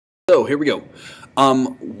So here we go.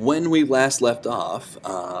 When we last left off,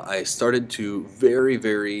 I started to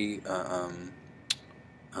very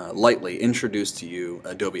lightly introduce to you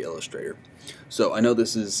Adobe Illustrator. So I know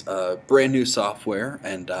this is brand new software,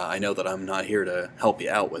 and I know that I'm not here to help you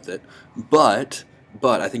out with it, but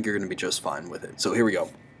I think you're going to be just fine with it. So here we go.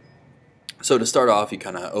 So to start off, you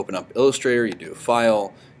kind of open up Illustrator, you do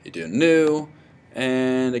File, you do New,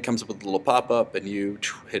 and it comes up with a little pop-up, and you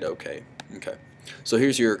hit OK. Okay. So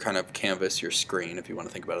here's your kind of canvas, your screen, if you want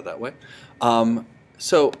to think about it that way.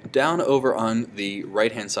 So down over on the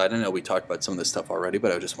right-hand side, I know we talked about some of this stuff already,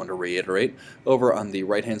 but I just want to reiterate. Over on the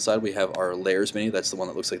right-hand side, we have our Layers menu. That's the one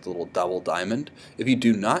that looks like the little double diamond. If you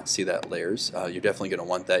do not see that Layers, you're definitely going to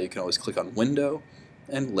want that. You can always click on Window,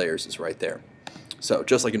 and Layers is right there. So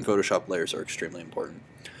just like in Photoshop, layers are extremely important.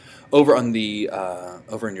 Over on the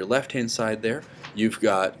over on your left-hand side there, you've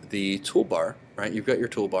got the toolbar, right? You've got your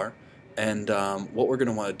toolbar. And what we're going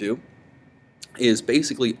to want to do is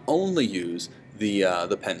basically only use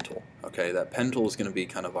the pen tool. Okay, that pen tool is going to be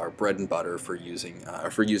kind of our bread and butter for using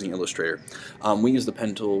Illustrator. We use the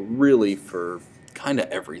pen tool really for kind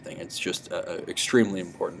of everything. It's just an extremely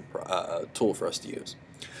important tool for us to use.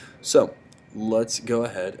 So let's go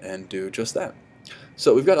ahead and do just that.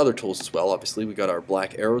 So we've got other tools as well. Obviously, we've got our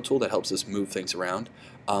black arrow tool that helps us move things around.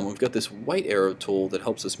 We've got this white arrow tool that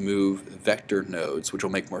helps us move vector nodes, which will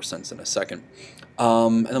make more sense in a second.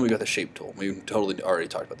 And then we've got the shape tool. We totally already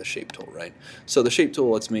talked about the shape tool, right? So the shape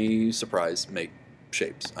tool lets me, surprise, make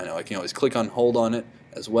shapes. I know I can always click on, hold on it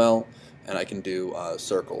as well, and I can do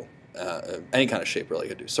circle, any kind of shape really. I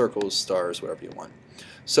can do circles, stars, whatever you want.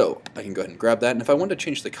 So I can go ahead and grab that, and if I wanted to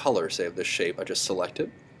change the color, say, of this shape, I just select it,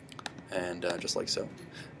 and just like so.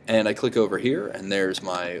 And I click over here, and there's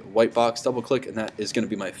my white box, double click, and that is going to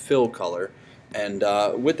be my fill color. And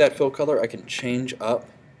with that fill color, I can change up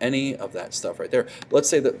any of that stuff right there. Let's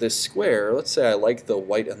say that this square, let's say I like the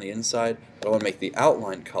white on the inside, but I want to make the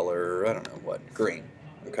outline color, I don't know what, green.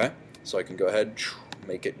 Okay? So I can go ahead,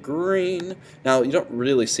 make it green. Now, you don't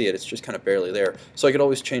really see it, it's just kind of barely there. So I could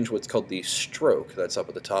always change what's called the stroke that's up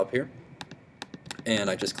at the top here. And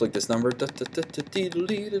I just click this number,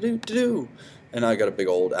 and I got a big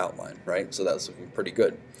old outline, right? So that's looking pretty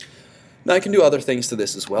good. Now I can do other things to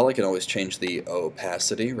this as well. I can always change the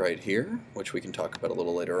opacity right here, which we can talk about a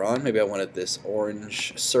little later on. Maybe I wanted this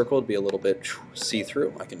orange circle to be a little bit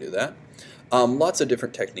see-through. I can do that. Lots of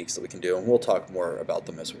different techniques that we can do, and we'll talk more about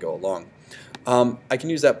them as we go along. I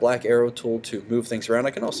can use that black arrow tool to move things around.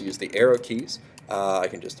 I can also use the arrow keys. I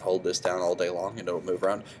can just hold this down all day long and it'll move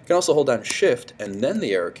around. I can also hold down Shift and then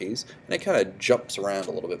the arrow keys, and it kind of jumps around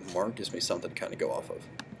a little bit more. It gives me something to kind of go off of.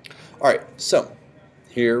 Alright, so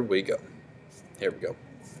here we go. Here we go.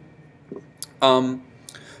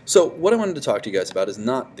 So what I wanted to talk to you guys about is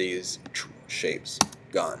not these shapes.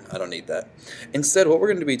 Gone. I don't need that. Instead, what we're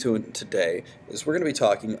going to be doing today is we're going to be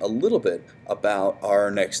talking a little bit about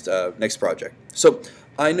our next project. So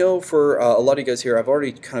I know for a lot of you guys here, I've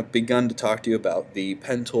already kind of begun to talk to you about the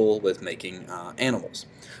pen tool with making animals.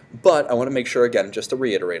 But I want to make sure, again, just to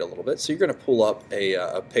reiterate a little bit, so you're going to pull up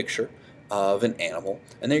a picture of an animal,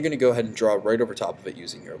 and then you're going to go ahead and draw right over top of it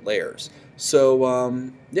using your layers.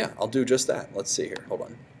 So, yeah, I'll do just that. Let's see here. Hold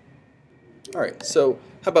on. Alright, so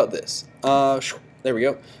how about this? There we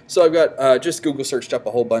go. So I've got just Google searched up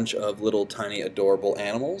a whole bunch of little tiny adorable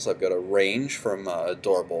animals. I've got a range from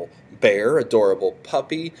adorable bear, adorable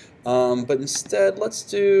puppy, but instead let's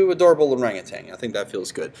do adorable orangutan. I think that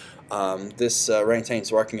feels good. This orangutan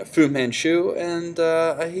is rocking a Fu Manchu, and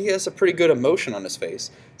he has a pretty good emotion on his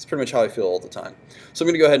face. It's pretty much how I feel all the time. So I'm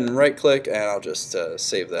going to go ahead and right click, and I'll just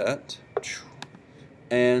save that.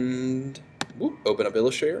 And whoop, open up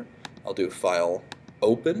Illustrator. I'll do File,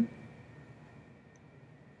 Open.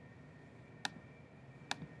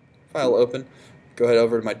 File open, go ahead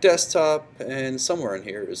over to my desktop, and somewhere in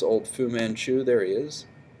here is old Fu Manchu. There he is.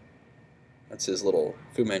 That's his little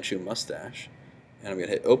Fu Manchu mustache. And I'm going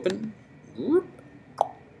to hit open,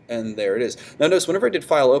 and there it is. Now notice whenever I did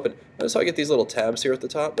file open, notice how I get these little tabs here at the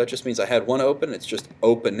top? That just means I had one open, it's just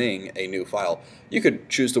opening a new file. You could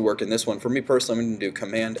choose to work in this one. For me personally, I'm going to do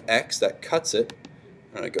Command X, that cuts it.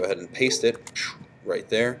 I'm going to go ahead and paste it right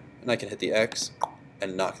there, and I can hit the X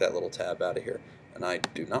and knock that little tab out of here. And I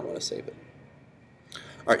do not want to save it.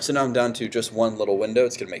 Alright, so now I'm down to just one little window.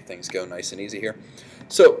 It's going to make things go nice and easy here.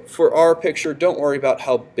 So for our picture, don't worry about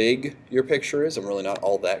how big your picture is. I'm really not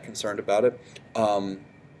all that concerned about it.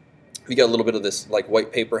 We got a little bit of this like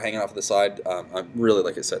white paper hanging off the side. I'm really,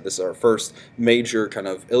 like I said, this is our first major kind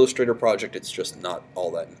of Illustrator project. It's just not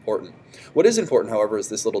all that important. What is important, however, is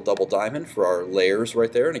this little double diamond for our layers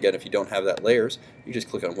right there. And again, if you don't have that layers, you just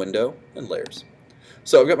click on Window and Layers.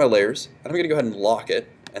 So I've got my layers, and I'm going to go ahead and lock it,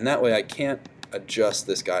 and that way I can't adjust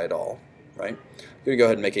this guy at all, right? I'm going to go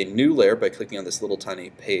ahead and make a new layer by clicking on this little tiny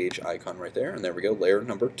page icon right there, and there we go, layer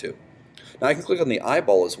number 2. Now I can click on the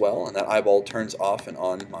eyeball as well, and that eyeball turns off and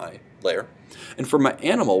on my layer. And for my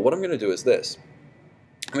animal, what I'm going to do is this.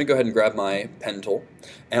 I'm going to go ahead and grab my pen tool,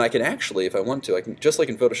 and I can actually, if I want to, I can, just like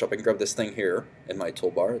in Photoshop, I can grab this thing here in my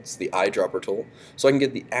toolbar. It's the eyedropper tool, so I can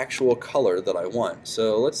get the actual color that I want.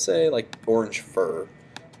 So let's say like orange fur.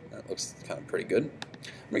 That looks kind of pretty good.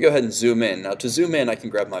 I'm going to go ahead and zoom in. Now to zoom in, I can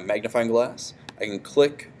grab my magnifying glass. I can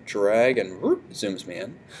click, drag, and whoop, zooms me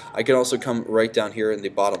in. I can also come right down here in the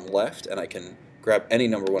bottom left, and I can grab any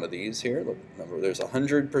number one of these here. Look, remember, there's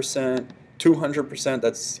 100%, 200%.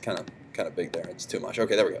 That's kind of big there. It's too much.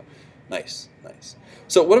 Okay, there we go. Nice, nice.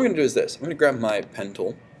 So what I'm going to do is this. I'm going to grab my pen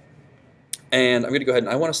tool, and I'm going to go ahead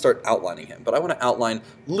and I want to start outlining him. But I want to outline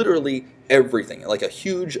literally everything, like a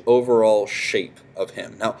huge overall shape of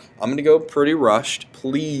him. Now, I'm going to go pretty rushed.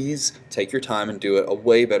 Please take your time and do a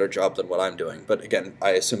way better job than what I'm doing. But again,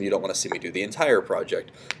 I assume you don't want to see me do the entire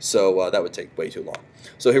project, so that would take way too long.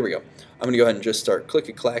 So here we go. I'm going to go ahead and just start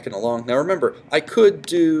clicky-clacking along. Now remember, I could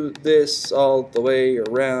do this all the way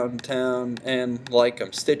around town and like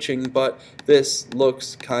I'm stitching, but this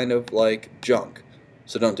looks kind of like junk.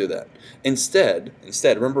 So don't do that. Instead,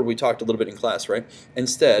 remember we talked a little bit in class, right?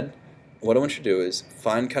 Instead, what I want you to do is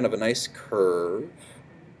find kind of a nice curve,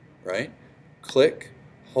 right? Click,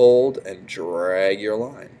 hold, and drag your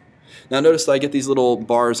line. Now notice that I get these little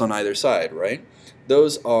bars on either side, right?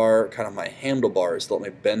 Those are kind of my handlebars that let me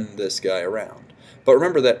bend this guy around. But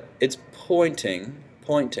remember that it's pointing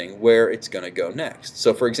where it's going to go next.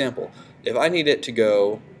 So for example, if I need it to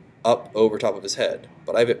go up over top of his head,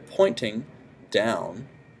 but I have it pointing down,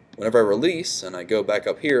 whenever I release and I go back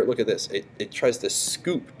up here, look at this. It tries to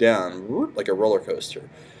scoop down like a roller coaster.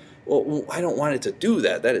 Well, I don't want it to do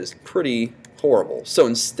that. That is pretty horrible. So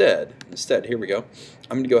instead, here we go.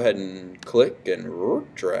 I'm going to go ahead and click and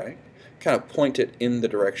drag, kind of point it in the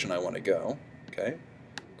direction I want to go. Okay,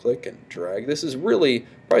 click and drag. This is really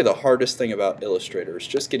probably the hardest thing about Illustrator, is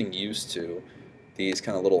just getting used to these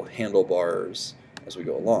kind of little handlebars as we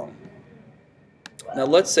go along. Now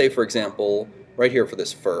let's say, for example, right here for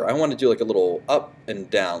this fur, I want to do like a little up and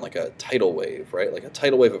down, like a tidal wave, right? Like a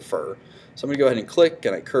tidal wave of fur. So I'm going to go ahead and click,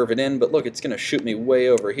 and I curve it in, but look, it's going to shoot me way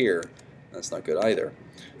over here. That's not good either.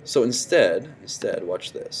 So instead,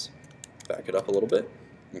 watch this. Back it up a little bit.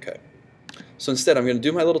 Okay. So instead, I'm going to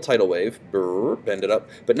do my little tidal wave, bend it up.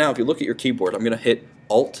 But now if you look at your keyboard, I'm going to hit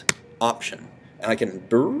Alt-Option, and I can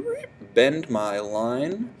bend my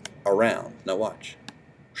line around. Now watch.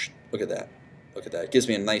 Look at that. Look at that. It gives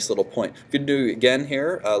me a nice little point. We can do it again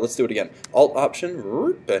here. Let's do it again.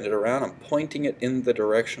 Alt-Option, bend it around. I'm pointing it in the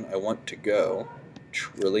direction I want to go.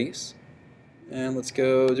 Release. And let's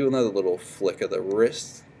go do another little flick of the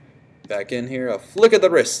wrist. Back in here. A flick of the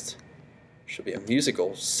wrist. Should be a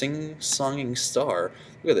musical sing-songing star.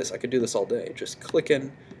 Look at this. I could do this all day. Just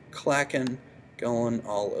clicking, clacking, going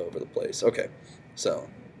all over the place. Okay. So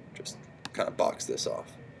just kind of box this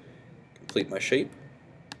off. Complete my shape.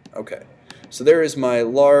 Okay. So there is my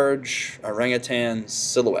large orangutan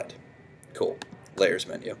silhouette. Cool. Layers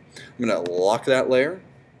menu. I'm going to lock that layer,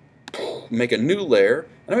 make a new layer,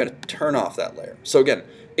 and I'm going to turn off that layer. So again,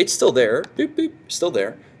 it's still there, beep, beep, still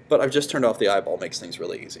there, but I've just turned off the eyeball. Makes things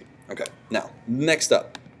really easy. Okay, now, next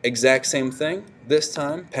up, exact same thing. This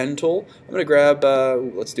time, pen tool. I'm going to grab,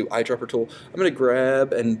 let's do eyedropper tool. I'm going to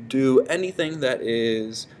grab and do anything that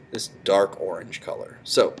is this dark orange color.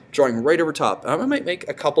 So drawing right over top, I might make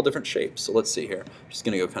a couple different shapes. So let's see here. I'm just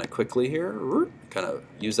going to go kind of quickly here, kind of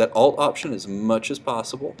use that Alt option as much as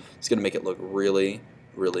possible. It's going to make it look really,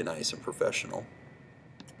 really nice and professional.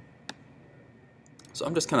 So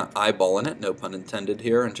I'm just kind of eyeballing it, no pun intended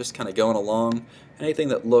here, and just kind of going along. Anything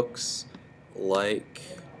that looks like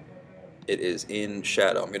it is in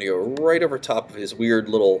shadow. I'm going to go right over top of his weird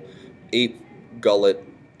little ape gullet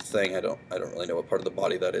thing. I don't really know what part of the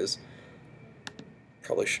body that is.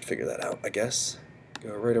 Probably should figure that out, I guess.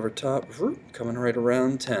 Go right over top, coming right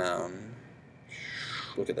around town.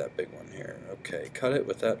 Look at that big one here. Okay, cut it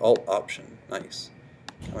with that Alt option. Nice.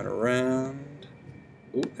 Coming around.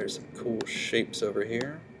 Ooh, there's some cool shapes over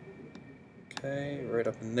here. Okay, right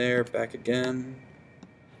up in there, back again.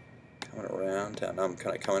 Coming around town. Now I'm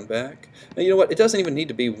kind of coming back. Now you know what? It doesn't even need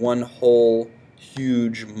to be one whole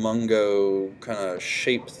huge mungo kind of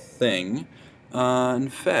shaped thing. In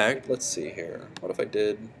fact, let's see here. What if I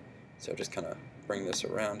did, so just kind of bring this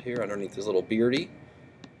around here underneath his little beardy.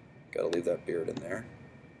 Gotta leave that beard in there.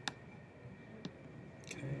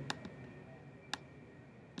 Okay.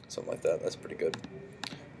 Something like that, that's pretty good.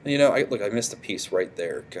 And, you know, look, I missed a piece right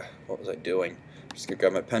there. God, what was I doing? I'm just going to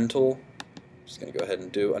grab my pen tool. I'm just going to go ahead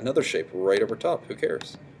and do another shape right over top. Who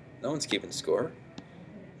cares? No one's keeping score.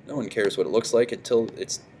 No one cares what it looks like until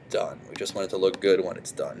it's done. We just want it to look good when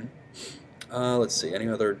it's done. Let's see, any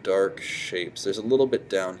other dark shapes? There's a little bit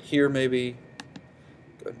down here maybe.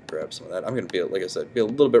 Go ahead and grab some of that. I'm going to be, like I said, be a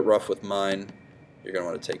little bit rough with mine. You're going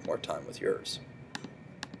to want to take more time with yours.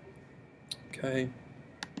 Okay.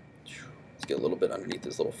 Let's get a little bit underneath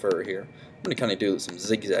this little fur here. I'm going to kind of do some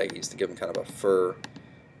zigzaggies to give him kind of a fur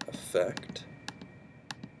effect.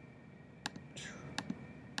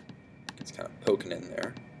 It's kind of poking in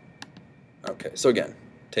there. Okay, so again,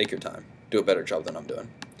 take your time. Do a better job than I'm doing.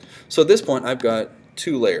 So at this point, I've got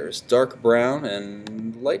two layers, dark brown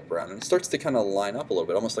and light brown, and it starts to kind of line up a little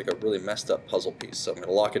bit, almost like a really messed up puzzle piece. So I'm going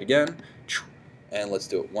to lock it again, and let's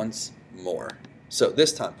do it once more. So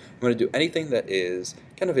this time, I'm going to do anything that is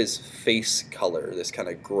kind of his face color, this kind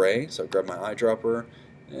of gray. So grab my eyedropper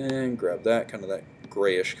and grab that, kind of that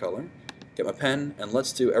grayish color. Get my pen, and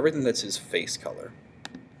let's do everything that's his face color.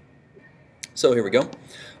 So here we go.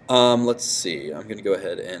 Let's see, I'm going to go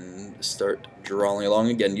ahead and start drawing along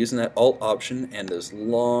again using that Alt Option and those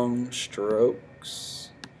long strokes.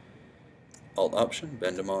 Alt Option,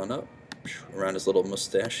 bend them on up around his little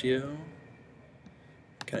mustachio.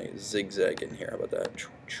 Kind of zigzag in here, how about that?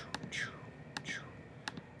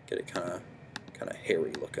 Get it kind of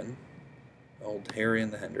hairy looking. Old Harry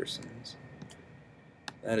and the Hendersons.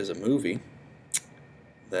 That is a movie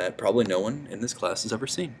that probably no one in this class has ever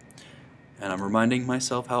seen. And I'm reminding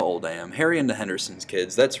myself how old I am. Harry and the Hendersons,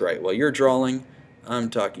 kids. That's right. While you're drawing, I'm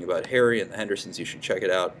talking about Harry and the Hendersons. You should check it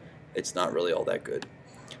out. It's not really all that good.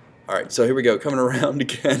 Alright, so here we go. Coming around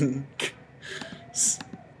again.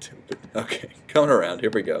 Stupid. Okay, coming around. Here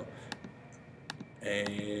we go.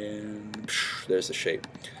 And there's the shape.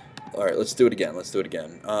 Alright, let's do it again. Let's do it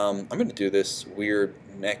again. I'm going to do this weird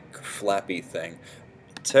neck flappy thing.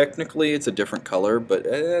 Technically it's a different color, but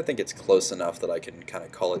I think it's close enough that I can kind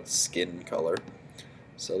of call it skin color.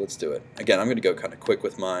 So let's do it. Again, I'm going to go kind of quick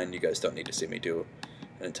with mine. You guys don't need to see me do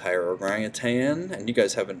an entire orangutan, and you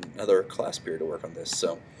guys have another class period to work on this,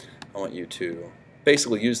 so I want you to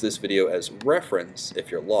basically use this video as reference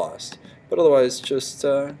if you're lost, but otherwise just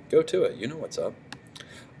go to it. You know what's up.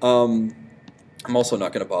 I'm also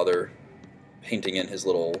not going to bother painting in his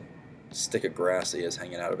little stick of grass he has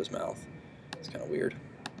hanging out of his mouth. It's kind of weird.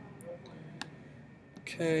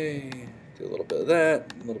 Okay, do a little bit of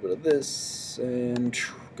that, a little bit of this, and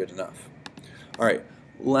good enough. Alright,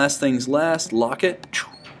 last things last, lock it,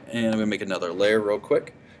 and I'm going to make another layer real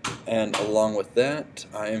quick. And along with that,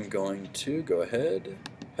 I am going to go ahead,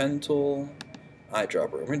 pen tool,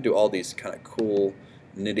 eyedropper. We're going to do all these kind of cool,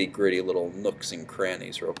 nitty-gritty little nooks and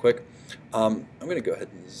crannies real quick. I'm going to go ahead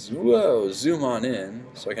and zoom on in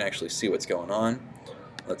so I can actually see what's going on.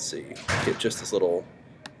 Let's see, get just this little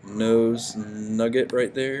nose nugget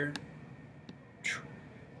right there.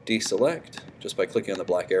 Deselect just by clicking on the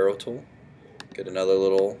black arrow tool. Get another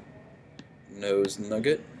little nose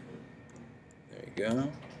nugget. There you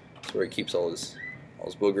go. That's where he keeps all his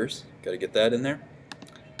boogers. Got to get that in there.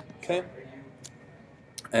 Okay.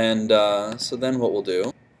 And so then what we'll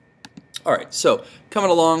do. Alright, so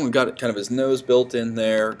coming along, we've got kind of his nose built in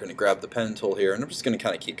there. Going to grab the pen tool here, and I'm just going to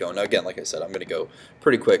kind of keep going. Now again, like I said, I'm going to go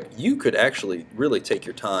pretty quick. You could actually really take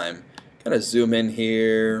your time, kind of zoom in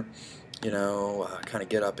here, you know, kind of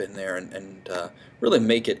get up in there and really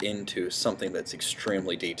make it into something that's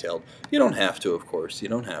extremely detailed. You don't have to, of course, you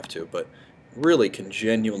don't have to, but really can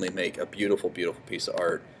genuinely make a beautiful, beautiful piece of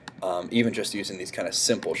art, even just using these kind of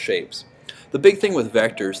simple shapes. The big thing with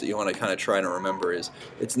vectors that you want to kind of try and remember is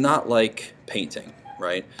it's not like painting,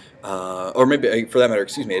 right? Or maybe, for that matter,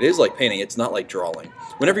 excuse me, it is like painting. It's not like drawing.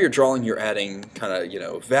 Whenever you're drawing, you're adding kind of, you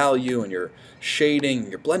know, value and you're shading,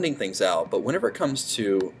 you're blending things out. But whenever it comes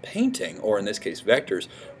to painting, or in this case vectors,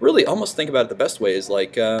 really almost think about it the best way is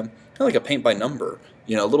like kind of like a paint by number,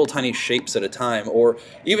 you know, little tiny shapes at a time. Or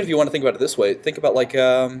even if you want to think about it this way, think about like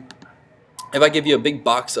if I give you a big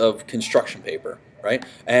box of construction paper, right,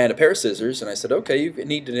 and a pair of scissors, and I said, okay, you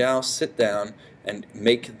need to now sit down and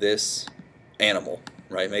make this animal,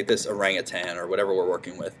 right, make this orangutan or whatever we're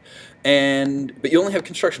working with, but you only have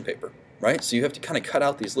construction paper, right, so you have to kind of cut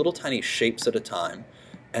out these little tiny shapes at a time,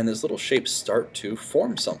 and those little shapes start to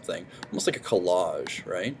form something, almost like a collage,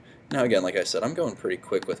 right. Now again, like I said, I'm going pretty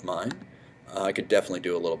quick with mine. I could definitely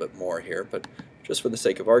do a little bit more here, but just for the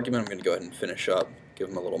sake of argument, I'm going to go ahead and finish up, give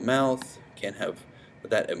him a little mouth. Can't have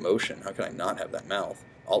that emotion. How can I not have that mouth?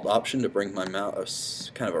 Alt Option to bring my mouth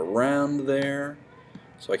kind of around there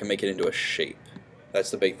so I can make it into a shape. That's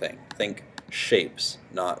the big thing. Think shapes,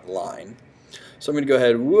 not line. So I'm going to go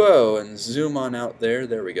ahead, whoa, and zoom on out there.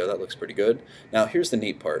 There we go. That looks pretty good. Now here's the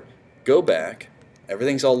neat part. Go back,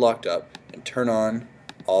 everything's all locked up, and turn on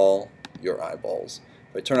all your eyeballs.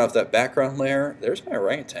 If I turn off that background layer, there's my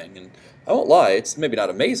orangutan. And I won't lie, it's maybe not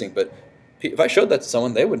amazing, but if I showed that to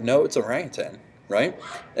someone, they would know it's orangutan, right?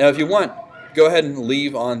 Now if you want, go ahead and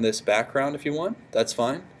leave on this background if you want. That's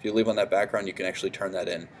fine. If you leave on that background, you can actually turn that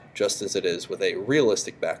in just as it is with a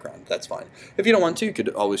realistic background. That's fine. If you don't want to, you could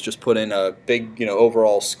always just put in a big,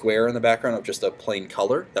 overall square in the background of just a plain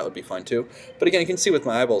color. That would be fine too. But again, you can see with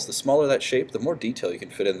my eyeballs, the smaller that shape, the more detail you can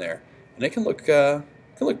fit in there, and it can look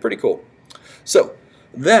pretty cool. So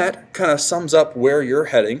that kind of sums up where you're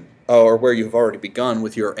heading, or where you've already begun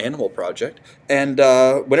with your animal project. And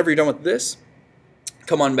whenever you're done with this,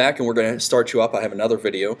 come on back and we're going to start you up. I have another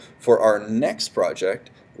video for our next project,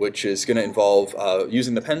 which is going to involve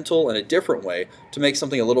using the pen tool in a different way to make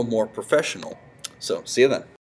something a little more professional. So see you then.